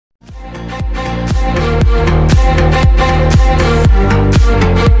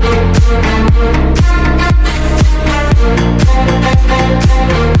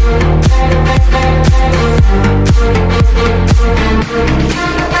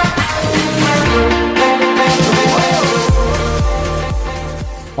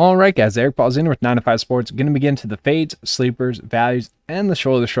All right, guys, Eric Paul's in with 9 to 5 Sports. Going to begin to the fades, sleepers, values, and the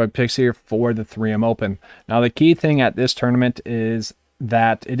shoulder shrug picks here for the 3M Open. Now, the key thing at this tournament is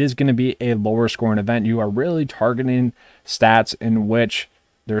that it is going to be a lower scoring event. You are really targeting stats in which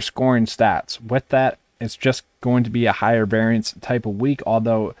they're scoring stats. With that, it's just going to be a higher variance type of week,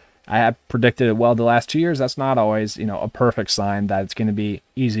 although I have predicted it well the last 2 years. That's not always, a perfect sign that it's going to be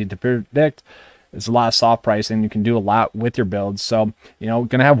easy to predict. It's a lot of soft pricing. You can do a lot with your builds. So, going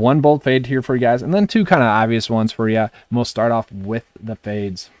to have one bold fade here for you guys, and then two kind of obvious ones for you. And we'll start off with the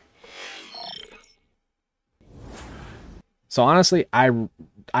fades. So honestly,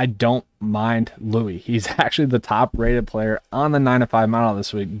 I don't mind Louis. He's actually the top rated player on the 9 to 5 model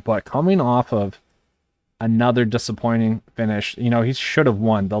this week, but coming off of another disappointing finish, he should have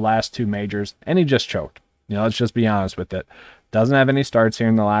won the last two majors, and he just choked. Let's just be honest with it. Doesn't have any starts here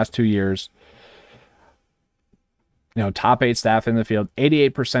in the last 2 years. Top 8 staff in the field,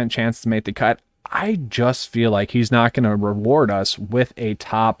 88% chance to make the cut. I just feel like he's not going to reward us with a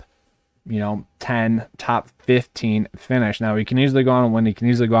top, 10, top 15 finish. Now, he can easily go on and win. He can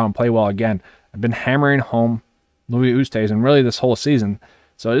easily go out and play well again. I've been hammering home Louis Oosthuizen really this whole season.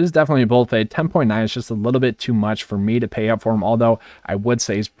 So it is definitely a bold fade. 10.9 is just a little bit too much for me to pay up for him, although I would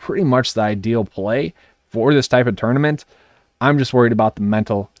say he's pretty much the ideal play for this type of tournament. I'm just worried about the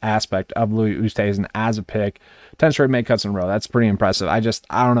mental aspect of Louis Oosthuizen as a pick. 10 straight make cuts in a row. That's pretty impressive. I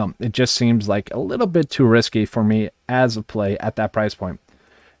don't know. It just seems like a little bit too risky for me as a play at that price point.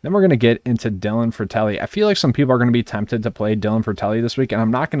 Then we're going to get into Dylan Fratelli. I feel like some people are going to be tempted to play Dylan Fratelli this week, and I'm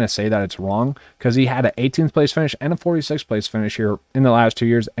not going to say that it's wrong because he had an 18th place finish and a 46th place finish here in the last 2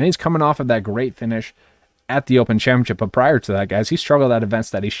 years, and he's coming off of that great finish at the Open Championship. But prior to that, guys, he struggled at events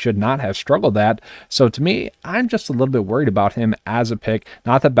that he should not have struggled at. So to me, I'm just a little bit worried about him as a pick.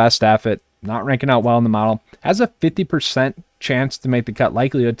 Not the best staff fit, not ranking out well in the model. Has a 50% chance to make the cut,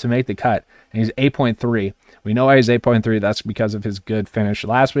 likelihood to make the cut, and he's 8.3. We know why he's 8.3. That's because of his good finish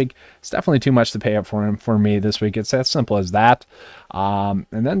last week. It's definitely too much to pay up for him for me this week. It's as simple as that. And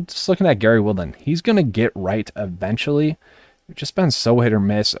then just looking at Gary Woodland, he's going to get right eventually. It's just been so hit or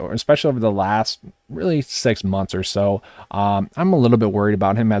miss, or especially over the last really 6 months or so. I'm a little bit worried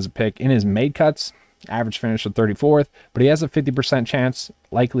about him as a pick. In his made cuts, average finish of 34th, but he has a 50% chance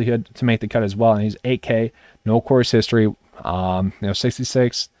likelihood to make the cut as well, and he's 8K, no course history,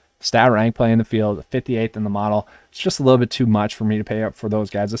 66 stat rank play in the field, 58th in the model. It's just a little bit too much for me to pay up for those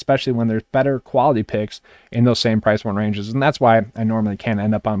guys, especially when there's better quality picks in those same price point ranges, and that's why I normally can't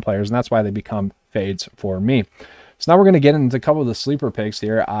end up on players, and that's why they become fades for me. So now we're going to get into a couple of the sleeper picks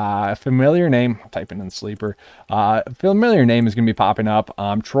here. A familiar name, I'll type in sleeper. A familiar name is going to be popping up.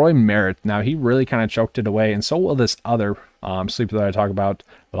 Troy Merritt. Now, he really kind of choked it away, and so will this other sleeper that I talked about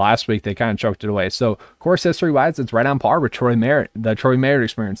last week. They kind of choked it away. So course history-wise, it's right on par with Troy Merritt. The Troy Merritt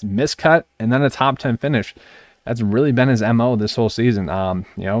experience. Miscut and then a top 10 finish. That's really been his MO this whole season.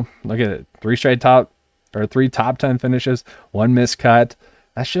 Look at it. Three top 10 finishes, one miscut.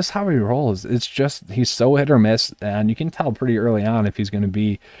 That's just how he rolls. It's just, he's so hit or miss, and you can tell pretty early on if he's going to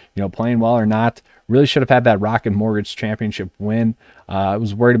be, playing well or not. Really should have had that Rocket Mortgage Championship win. I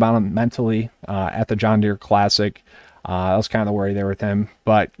was worried about him mentally at the John Deere Classic. That was kind of the worry there with him.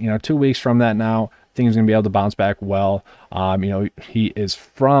 But, 2 weeks from that now, I think he's going to be able to bounce back well. He is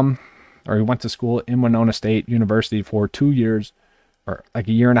he went to school in Winona State University for 2 years, or like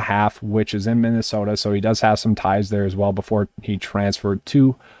a year and a half, which is in Minnesota. So he does have some ties there as well before he transferred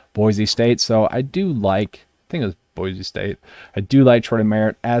to Boise State. So I do like, I think it was Boise State. I do like Troy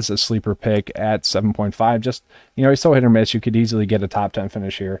Merritt as a sleeper pick at 7.5. Just, he's so hit or miss. You could easily get a top 10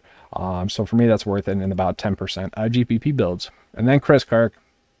 finish here. So for me, that's worth it in about 10% GPP builds. And then Chris Clark.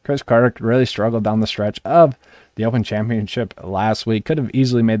 Chris Clark really struggled down the stretch of the Open Championship last week. Could have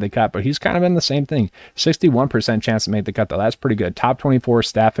easily made the cut, but he's kind of in the same thing. 61% chance to make the cut, though. That's pretty good. Top 24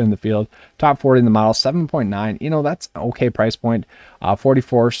 staff in the field. Top 40 in the model. 7.9. That's an okay price point.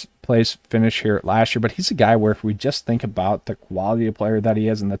 44th place finish here last year, but he's a guy where if we just think about the quality of player that he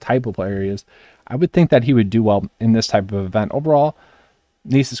is and the type of player he is, I would think that he would do well in this type of event. Overall,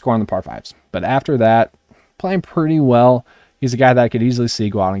 needs to score on the par fives. But after that, playing pretty well. He's a guy that I could easily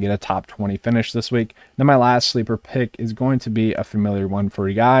see go out and get a top 20 finish this week. Then my last sleeper pick is going to be a familiar one for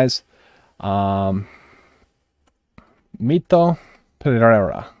you guys. Mito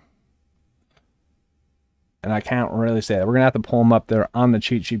Pereira. And I can't really say that. We're gonna have to pull him up there on the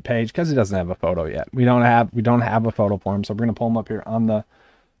cheat sheet page because he doesn't have a photo yet. We don't have a photo for him, so we're gonna pull him up here on the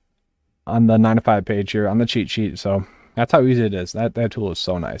 9 to 5 page here on the cheat sheet. So That's how easy it is. That tool is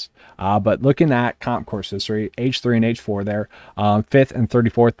so nice. But looking at comp course history, H3 and H4 there, 5th and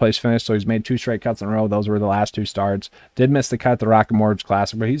 34th place finish. So he's made 2 straight cuts in a row. Those were the last 2 starts. Did miss the cut at the Rocket Mortgage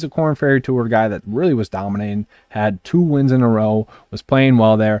Classic, but he's a Corn Ferry Tour guy that really was dominating, had 2 wins in a row, was playing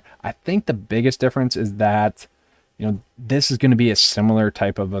well there. I think the biggest difference is that, you know, this is going to be a similar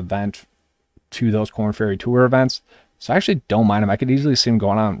type of event to those Corn Ferry Tour events. So I actually don't mind him. I could easily see him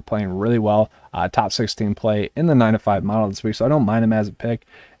going on playing really well. Top 16 play in the 9-5 model this week, so I don't mind him as a pick.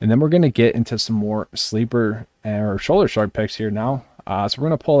 And then we're going to get into some more sleeper or shoulder short picks here now. So we're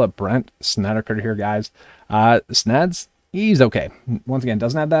going to pull up Brent Snedeker here, guys. Sneds, he's okay. Once again,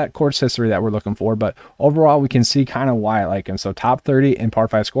 doesn't have that course history that we're looking for, but overall we can see kind of why I like him. So top 30 in par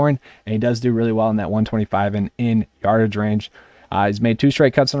 5 scoring, and he does do really well in that 125 and in yardage range. He's made 2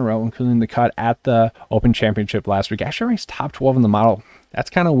 straight cuts in a row, including the cut at the Open Championship last week. Actually ranks top 12 in the model. That's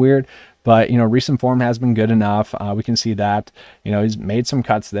kind of weird, but, you know, recent form has been good enough. We can see that, you know, he's made some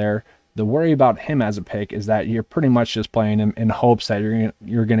cuts there. The worry about him as a pick is that you're pretty much just playing him in hopes that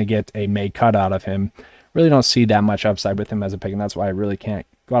you're going to get a made cut out of him. Really don't see that much upside with him as a pick, and that's why I really can't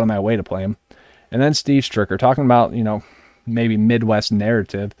go out of my way to play him. And then Steve Stricker, talking about, you know, maybe Midwest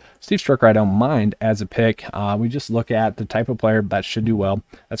narrative. Steve Stricker, I don't mind as a pick. We just look at the type of player that should do well.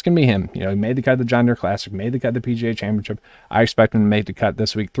 That's going to be him. You know, he made the cut at the John Deere Classic, made the cut at the PGA Championship. I expect him to make the cut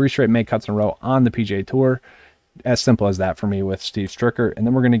this week. 3 straight made cuts in a row on the PGA Tour. As simple as that for me with Steve Stricker. And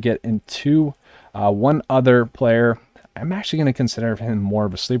then we're going to get into one other player. I'm actually going to consider him more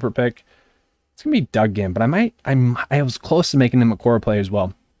of a sleeper pick. It's going to be Doug Ginn, but I was close to making him a core play as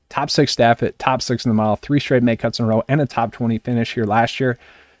well. Top 6 staff at top 6 in the model, 3 straight make cuts in a row, and a top 20 finish here last year.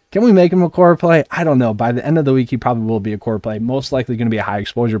 Can we make him a core play? I don't know. By the end of the week, he probably will be a core play. Most likely going to be a high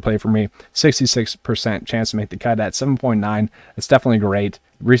exposure play for me. 66% chance to make the cut at 7.9. It's definitely great.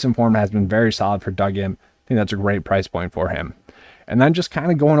 Recent form has been very solid for Doug Ginn. I think that's a great price point for him. And then just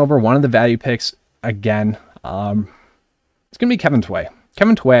kind of going over one of the value picks again. It's going to be Kevin Tway.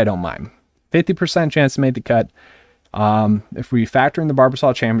 Kevin Tway, I don't mind. 50% chance to make the cut. If we factor in the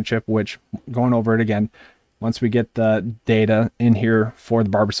Barbasol Championship, which, going over it again, once we get the data in here for the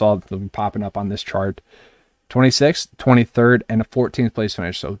Barbasol, it'll be popping up on this chart. 26th, 23rd, and a 14th place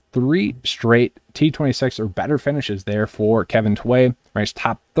finish. So 3 straight T26 or better finishes there for Kevin Tway. Ranks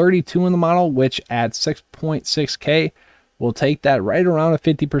top 32 in the model, which at 6.6K will take that right around a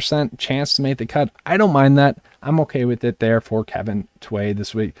 50% chance to make the cut. I don't mind that. I'm okay with it there for Kevin Tway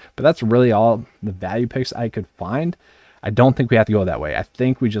this week. But that's really all the value picks I could find. I don't think we have to go that way. I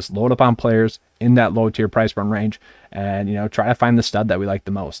think we just load up on players in that low tier price point range and, you know, try to find the stud that we like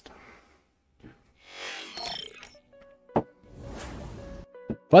the most.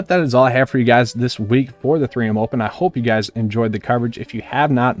 But that is all I have for you guys this week for the 3M Open. I hope you guys enjoyed the coverage. If you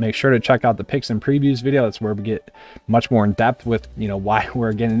have not, make sure to check out the picks and previews video. That's where we get much more in depth with, you know, why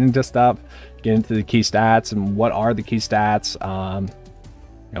we're getting into stuff, get into the key stats and what are the key stats.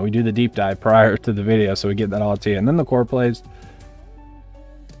 You know, we do the deep dive prior to the video, so we get that all to you. And then the core plays,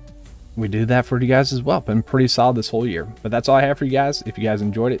 we do that for you guys as well. Been pretty solid this whole year. But that's all I have for you guys. If you guys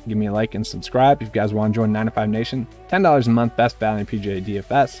enjoyed it, give me a like and subscribe. If you guys want to join 9-to-5 Nation, $10 a month, best value in PGA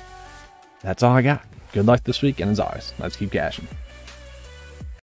DFS. That's all I got. Good luck this week, and as always, let's keep cashing.